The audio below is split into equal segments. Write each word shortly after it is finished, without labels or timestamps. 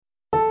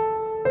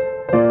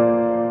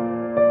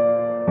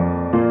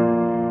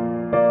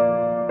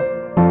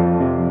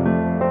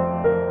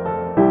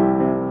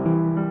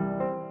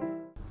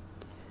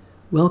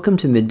Welcome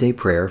to Midday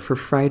Prayer for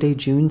Friday,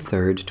 June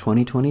 3rd,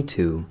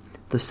 2022,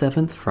 the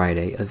seventh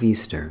Friday of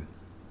Easter.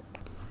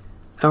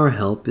 Our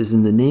help is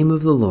in the name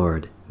of the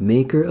Lord,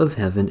 Maker of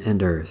heaven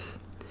and earth.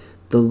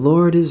 The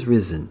Lord is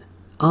risen.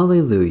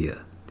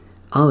 Alleluia.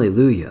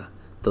 Alleluia.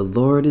 The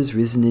Lord is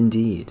risen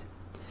indeed.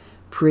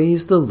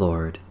 Praise the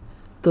Lord.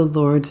 The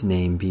Lord's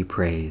name be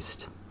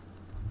praised.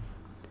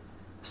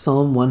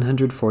 Psalm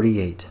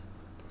 148.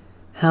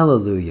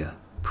 Hallelujah.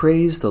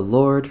 Praise the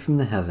Lord from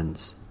the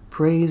heavens.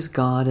 Praise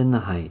God in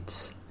the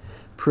heights.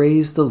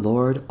 Praise the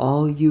Lord,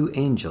 all you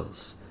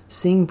angels.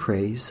 Sing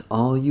praise,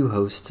 all you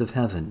hosts of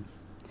heaven.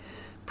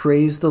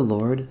 Praise the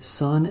Lord,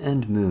 sun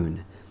and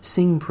moon.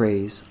 Sing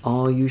praise,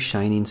 all you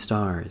shining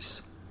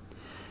stars.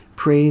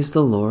 Praise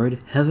the Lord,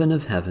 heaven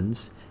of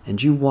heavens,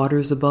 and you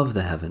waters above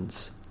the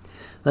heavens.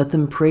 Let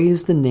them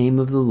praise the name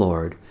of the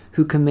Lord,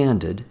 who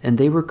commanded, and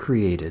they were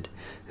created,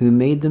 who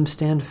made them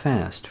stand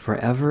fast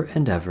forever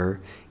and ever,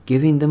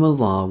 giving them a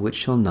law which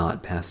shall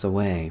not pass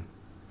away.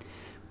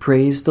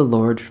 Praise the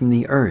Lord from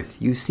the earth,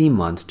 you sea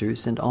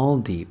monsters and all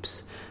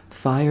deeps,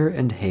 fire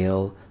and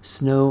hail,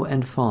 snow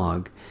and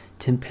fog,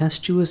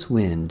 tempestuous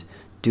wind,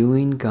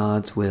 doing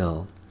God's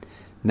will,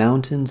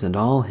 mountains and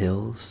all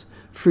hills,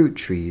 fruit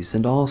trees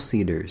and all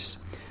cedars,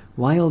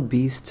 wild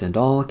beasts and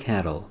all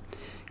cattle,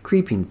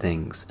 creeping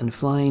things and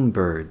flying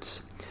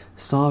birds,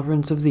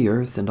 sovereigns of the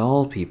earth and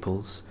all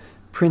peoples,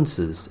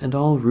 princes and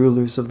all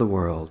rulers of the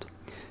world,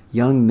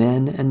 young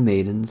men and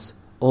maidens,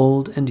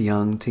 old and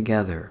young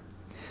together.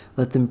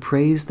 Let them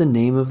praise the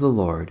name of the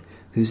Lord,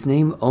 whose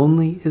name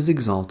only is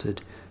exalted,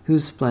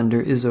 whose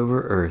splendor is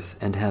over earth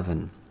and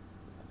heaven.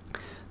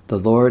 The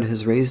Lord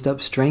has raised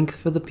up strength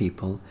for the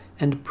people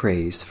and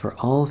praise for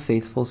all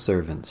faithful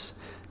servants,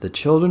 the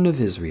children of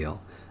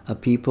Israel, a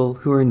people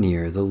who are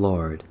near the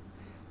Lord.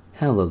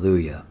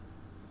 Hallelujah.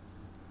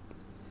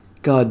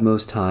 God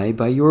Most High,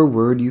 by your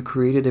word you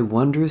created a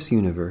wondrous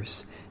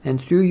universe,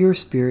 and through your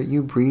Spirit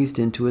you breathed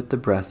into it the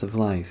breath of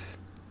life.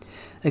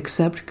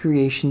 Accept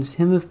creation's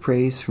hymn of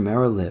praise from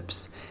our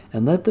lips,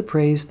 and let the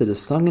praise that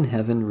is sung in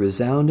heaven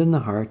resound in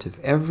the heart of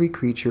every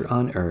creature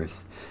on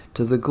earth,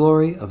 to the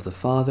glory of the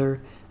Father,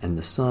 and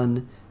the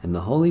Son, and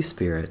the Holy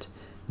Spirit,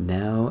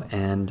 now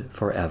and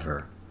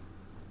forever.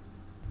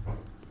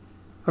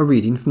 A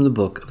reading from the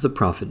book of the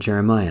prophet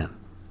Jeremiah.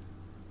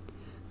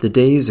 The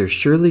days are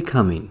surely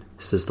coming,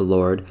 says the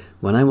Lord,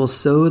 when I will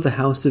sow the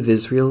house of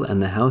Israel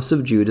and the house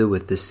of Judah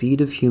with the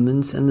seed of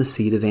humans and the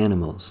seed of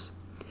animals.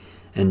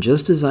 And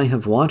just as I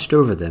have watched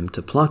over them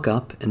to pluck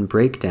up and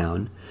break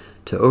down,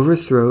 to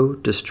overthrow,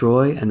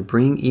 destroy, and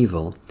bring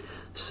evil,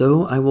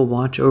 so I will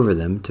watch over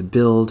them to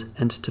build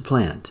and to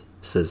plant,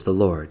 says the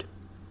Lord.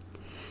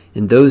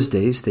 In those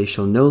days they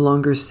shall no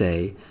longer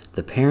say,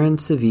 the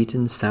parents have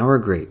eaten sour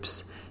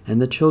grapes, and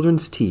the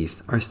children's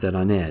teeth are set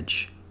on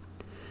edge.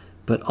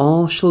 But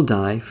all shall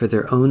die for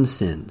their own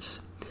sins.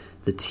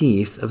 The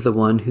teeth of the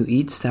one who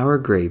eats sour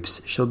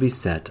grapes shall be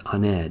set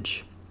on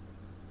edge.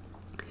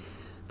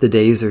 The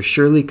days are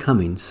surely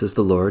coming, says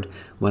the Lord,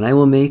 when I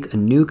will make a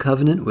new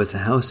covenant with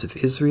the house of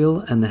Israel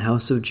and the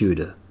house of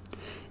Judah.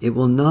 It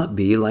will not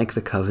be like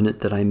the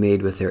covenant that I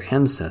made with their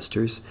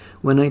ancestors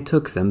when I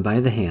took them by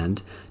the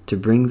hand to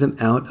bring them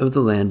out of the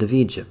land of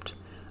Egypt,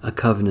 a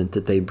covenant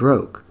that they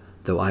broke,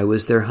 though I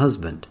was their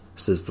husband,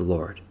 says the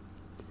Lord.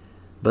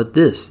 But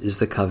this is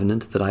the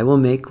covenant that I will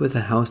make with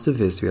the house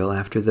of Israel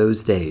after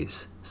those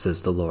days,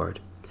 says the Lord.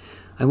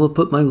 I will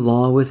put my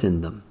law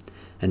within them,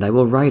 and I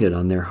will write it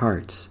on their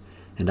hearts,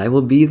 and I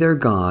will be their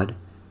God,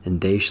 and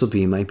they shall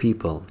be my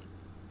people.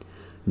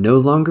 No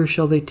longer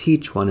shall they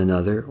teach one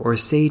another or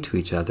say to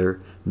each other,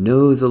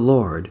 Know the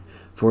Lord,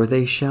 for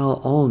they shall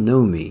all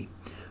know me,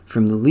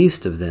 from the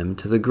least of them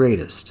to the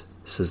greatest,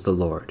 says the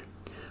Lord.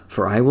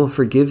 For I will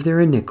forgive their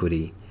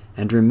iniquity,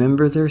 and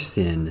remember their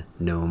sin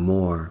no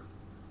more.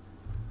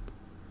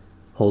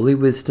 Holy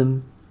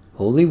Wisdom,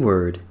 Holy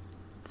Word,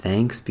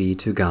 thanks be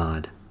to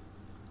God.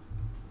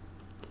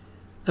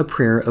 A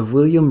prayer of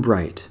William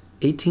Bright,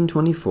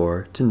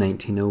 1824 to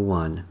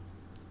 1901.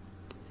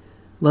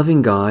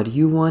 Loving God,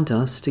 you want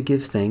us to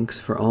give thanks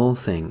for all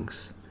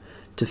things,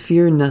 to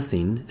fear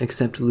nothing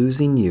except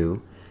losing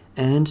you,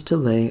 and to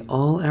lay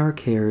all our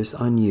cares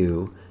on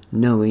you,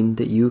 knowing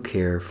that you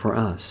care for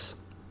us.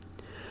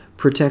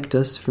 Protect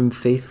us from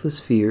faithless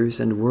fears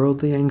and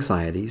worldly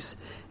anxieties,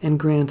 and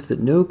grant that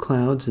no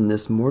clouds in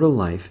this mortal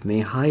life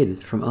may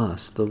hide from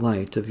us the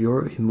light of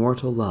your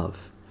immortal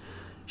love,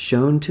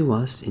 shown to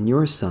us in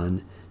your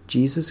Son,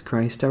 Jesus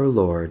Christ our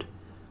Lord.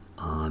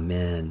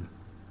 Amen.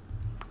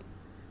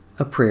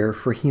 A prayer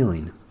for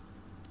healing.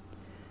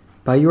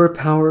 By your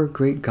power,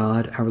 great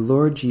God, our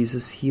Lord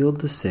Jesus healed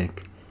the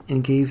sick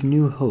and gave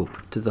new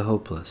hope to the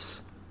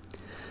hopeless.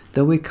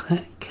 Though we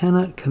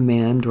cannot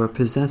command or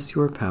possess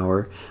your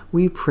power,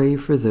 we pray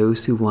for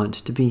those who want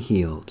to be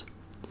healed.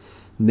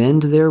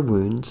 Mend their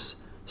wounds,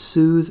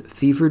 soothe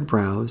fevered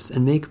brows,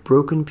 and make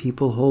broken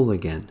people whole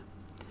again.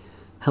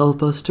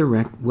 Help us to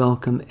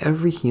welcome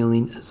every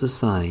healing as a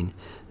sign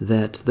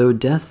that, though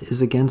death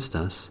is against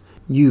us,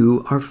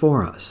 you are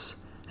for us,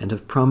 and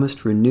have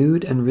promised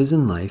renewed and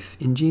risen life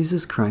in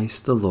Jesus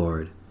Christ the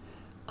Lord.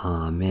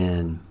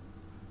 Amen.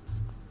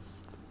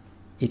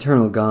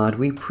 Eternal God,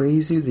 we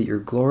praise you that your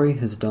glory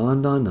has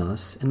dawned on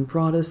us and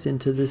brought us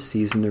into this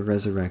season of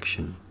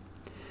resurrection.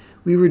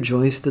 We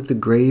rejoice that the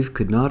grave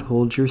could not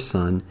hold your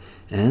Son,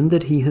 and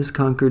that he has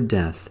conquered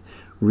death,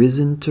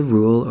 risen to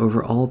rule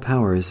over all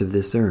powers of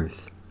this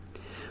earth.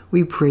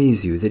 We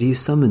praise you that he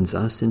summons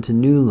us into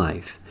new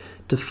life,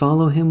 to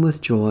follow him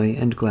with joy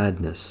and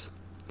gladness.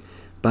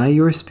 By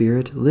your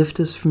Spirit, lift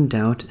us from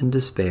doubt and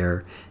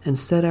despair, and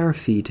set our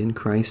feet in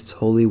Christ's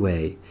holy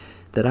way,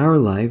 that our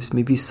lives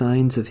may be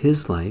signs of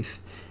his life,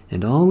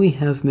 and all we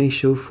have may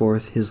show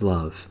forth his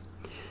love.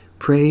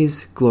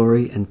 Praise,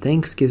 glory, and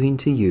thanksgiving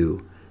to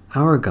you,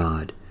 our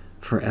God,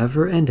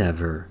 forever and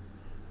ever.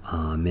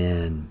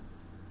 Amen.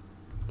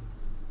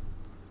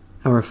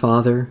 Our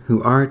Father,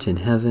 who art in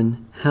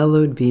heaven,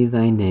 hallowed be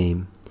thy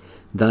name.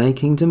 Thy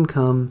kingdom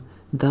come,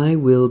 thy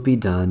will be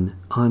done,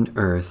 on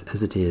earth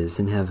as it is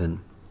in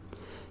heaven.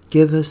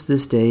 Give us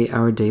this day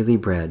our daily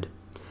bread,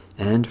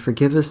 and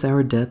forgive us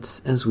our debts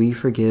as we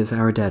forgive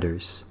our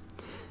debtors.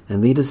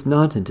 And lead us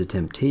not into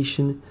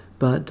temptation,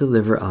 but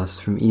deliver us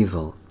from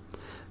evil.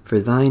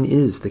 For thine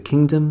is the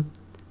kingdom,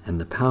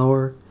 and the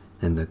power,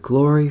 and the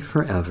glory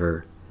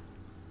forever.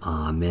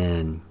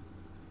 Amen.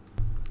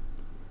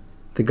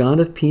 The God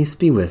of peace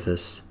be with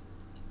us.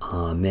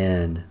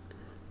 Amen.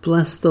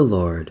 Bless the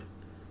Lord.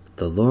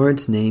 The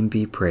Lord's name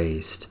be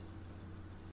praised.